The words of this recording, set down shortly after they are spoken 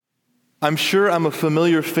I'm sure I'm a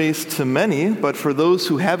familiar face to many, but for those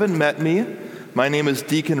who haven't met me, my name is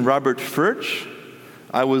Deacon Robert Furch.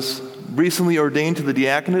 I was recently ordained to the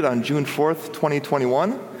diaconate on June 4th,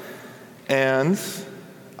 2021, and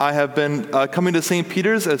I have been coming to St.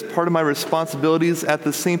 Peter's as part of my responsibilities at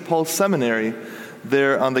the St. Paul Seminary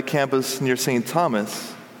there on the campus near St.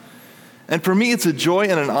 Thomas. And for me, it's a joy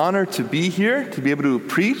and an honor to be here, to be able to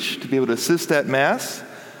preach, to be able to assist at Mass.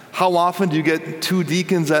 How often do you get two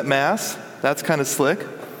deacons at Mass? That's kind of slick.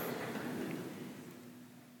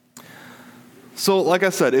 So, like I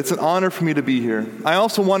said, it's an honor for me to be here. I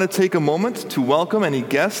also want to take a moment to welcome any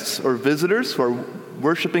guests or visitors who are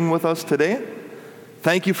worshiping with us today.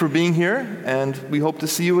 Thank you for being here, and we hope to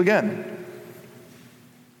see you again.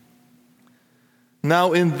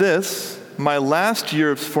 Now, in this, my last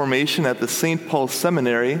year of formation at the St. Paul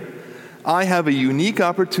Seminary, I have a unique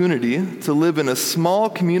opportunity to live in a small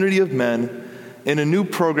community of men in a new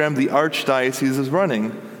program the Archdiocese is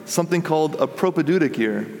running, something called a propedeutic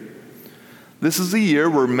year. This is a year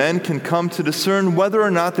where men can come to discern whether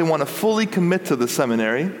or not they want to fully commit to the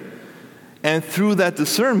seminary, and through that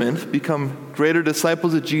discernment become greater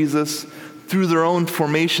disciples of Jesus through their own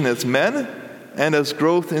formation as men and as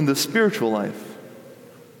growth in the spiritual life.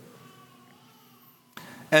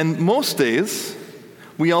 And most days,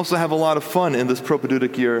 we also have a lot of fun in this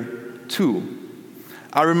propedeutic year, too.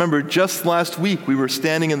 I remember just last week we were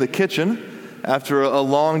standing in the kitchen after a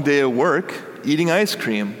long day of work, eating ice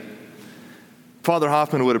cream. Father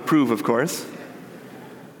Hoffman would approve, of course.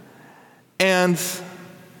 And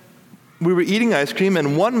we were eating ice cream,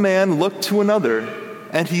 and one man looked to another,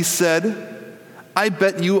 and he said, "I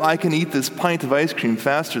bet you I can eat this pint of ice cream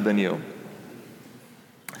faster than you."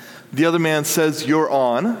 The other man says, "You're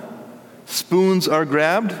on." Spoons are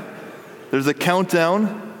grabbed. There's a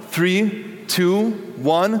countdown. 3, 2,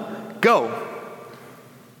 1, go.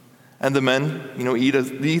 And the men,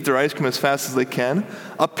 eat their ice cream as fast as they can.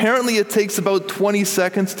 Apparently, it takes about 20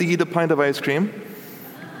 seconds to eat a pint of ice cream.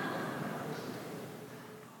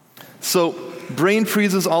 So, brain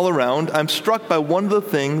freezes all around. I'm struck by one of the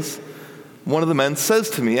things one of the men says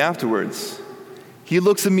to me afterwards. He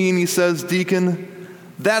looks at me and he says, "Deacon,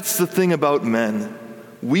 that's the thing about men.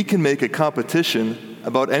 We can make a competition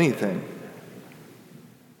about anything."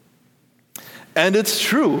 And it's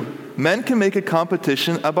true. Men can make a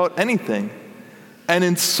competition about anything. And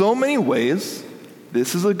in so many ways,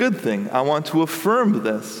 this is a good thing. I want to affirm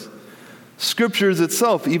this. Scriptures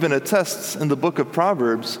itself even attests in the book of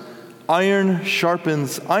Proverbs, iron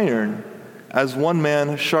sharpens iron as one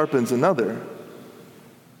man sharpens another.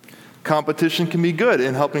 Competition can be good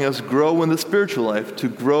in helping us grow in the spiritual life, to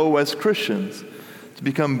grow as Christians, to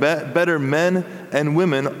become better men and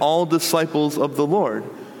women, all disciples of the Lord,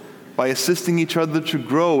 by assisting each other to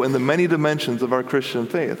grow in the many dimensions of our Christian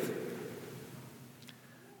faith.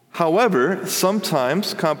 However,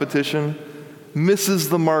 sometimes competition misses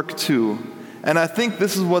the mark too, and I think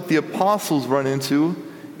this is what the apostles run into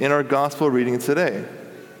in our gospel reading today.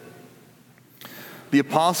 The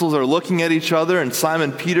apostles are looking at each other, and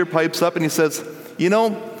Simon Peter pipes up and he says,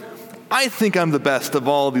 "I think I'm the best of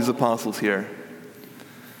all these apostles here."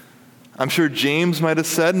 I'm sure James might have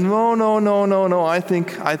said, No, I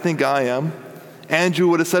think I am. Andrew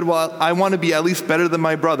would have said, "Well, I want to be at least better than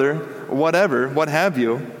my brother," or whatever, what have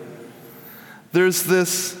you. There's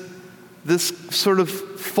this sort of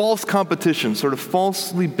false competition, sort of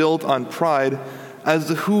falsely built on pride as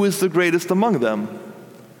to who is the greatest among them.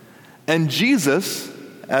 And Jesus,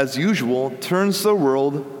 as usual, turns the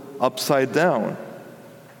world upside down.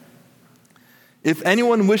 If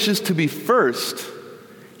anyone wishes to be first,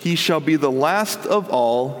 he shall be the last of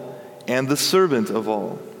all and the servant of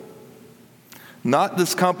all. Not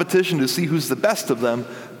this competition to see who's the best of them,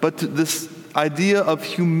 but this idea of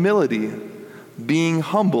humility, being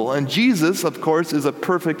humble. And Jesus, of course, is a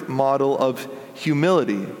perfect model of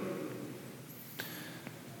humility.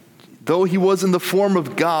 Though he was in the form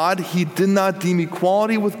of God, he did not deem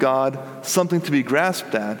equality with God something to be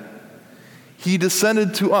grasped at. He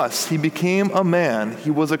descended to us. He became a man. He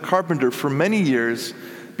was a carpenter for many years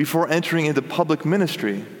before entering into public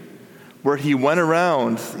ministry, where he went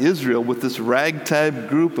around Israel with this ragtag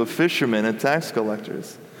group of fishermen and tax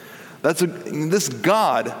collectors. This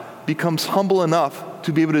God becomes humble enough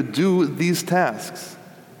to be able to do these tasks.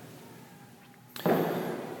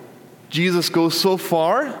 Jesus goes so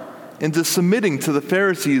far into submitting to the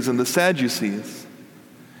Pharisees and the Sadducees,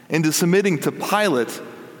 into submitting to Pilate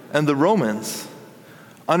and the Romans,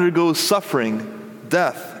 undergoes suffering,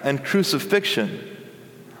 death, and crucifixion,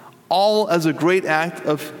 all as a great act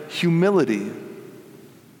of humility.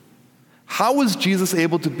 How was Jesus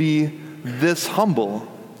able to be this humble?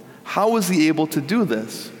 How is he able to do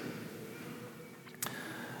this?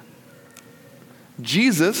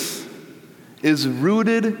 Jesus is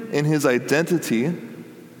rooted in his identity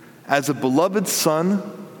as a beloved Son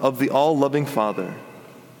of the all-loving Father.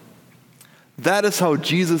 That is how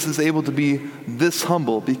Jesus is able to be this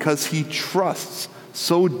humble, because he trusts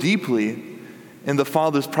so deeply in the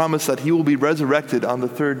Father's promise that he will be resurrected on the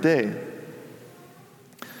third day.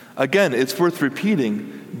 Again, it's worth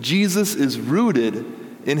repeating, Jesus is rooted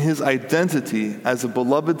in his identity as a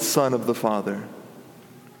beloved Son of the Father.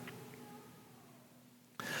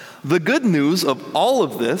 The good news of all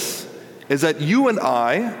of this is that you and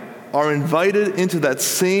I are invited into that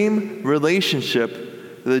same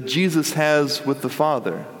relationship that Jesus has with the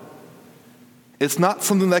Father. It's not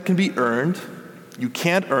something that can be earned. You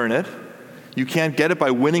can't earn it. You can't get it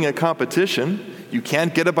by winning a competition. You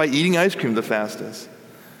can't get it by eating ice cream the fastest.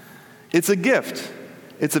 It's a gift.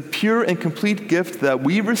 It's a pure and complete gift that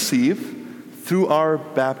we receive through our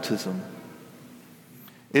baptism.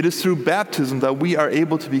 It is through baptism that we are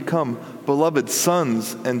able to become beloved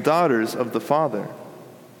sons and daughters of the Father.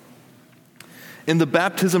 In the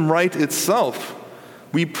baptism rite itself,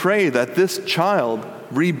 we pray that this child,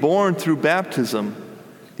 reborn through baptism,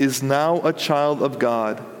 is now a child of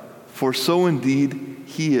God, for so indeed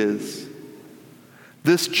he is.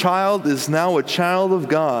 This child is now a child of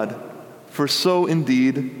God, for so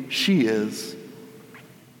indeed she is.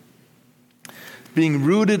 Being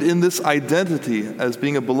rooted in this identity as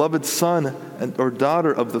being a beloved son or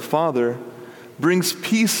daughter of the Father brings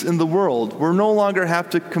peace in the world. We no longer have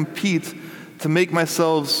to compete to make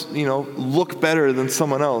myself, look better than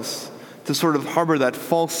someone else, to sort of harbor that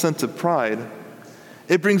false sense of pride.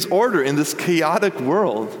 It brings order in this chaotic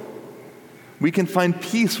world. We can find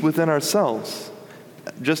peace within ourselves,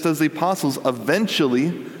 just as the apostles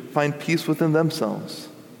eventually find peace within themselves.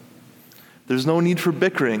 There's no need for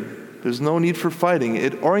bickering. There's no need for fighting.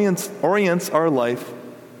 It orients our life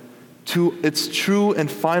to its true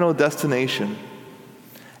and final destination.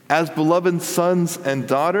 As beloved sons and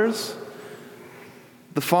daughters,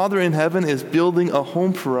 the Father in heaven is building a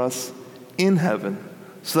home for us in heaven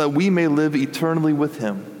so that we may live eternally with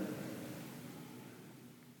him.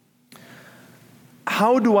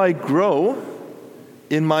 How do I grow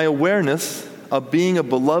in my awareness of being a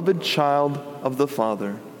beloved child of the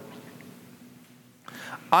Father?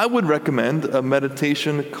 I would recommend a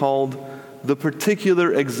meditation called the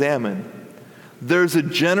Particular Examen. There's a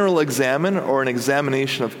general examen or an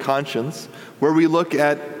examination of conscience where we look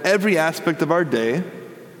at every aspect of our day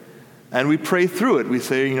and we pray through it. We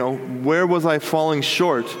say, where was I falling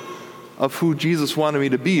short of who Jesus wanted me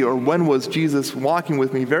to be? Or when was Jesus walking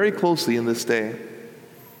with me very closely in this day?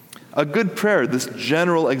 A good prayer, this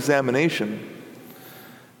general examination.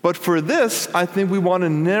 But for this, I think we want to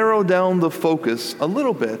narrow down the focus a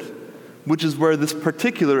little bit, which is where this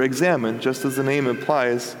particular examen, just as the name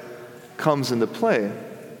implies, comes into play.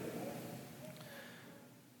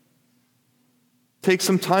 Take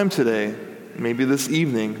some time today, maybe this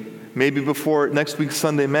evening, maybe before next week's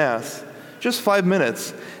Sunday Mass, just 5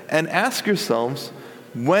 minutes, and ask yourselves,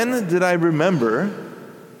 when did I remember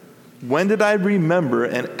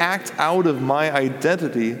and act out of my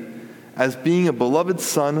identity as being a beloved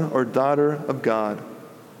son or daughter of God?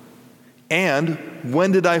 And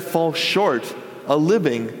when did I fall short of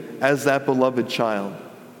living as that beloved child?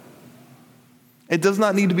 It does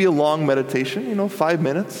not need to be a long meditation, 5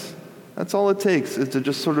 minutes. That's all it takes, is to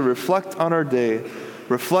just sort of reflect on our day,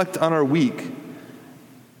 reflect on our week,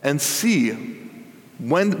 and see,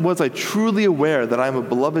 when was I truly aware that I'm a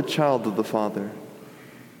beloved child of the Father?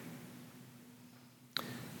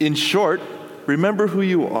 In short, remember who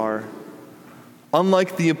you are.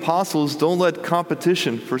 Unlike the apostles, don't let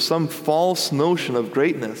competition for some false notion of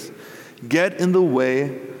greatness get in the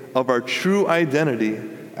way of our true identity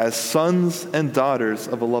as sons and daughters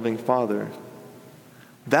of a loving Father.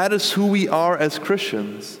 That is who we are as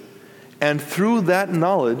Christians, and through that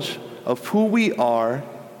knowledge of who we are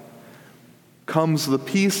comes the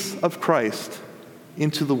peace of Christ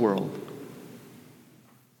into the world.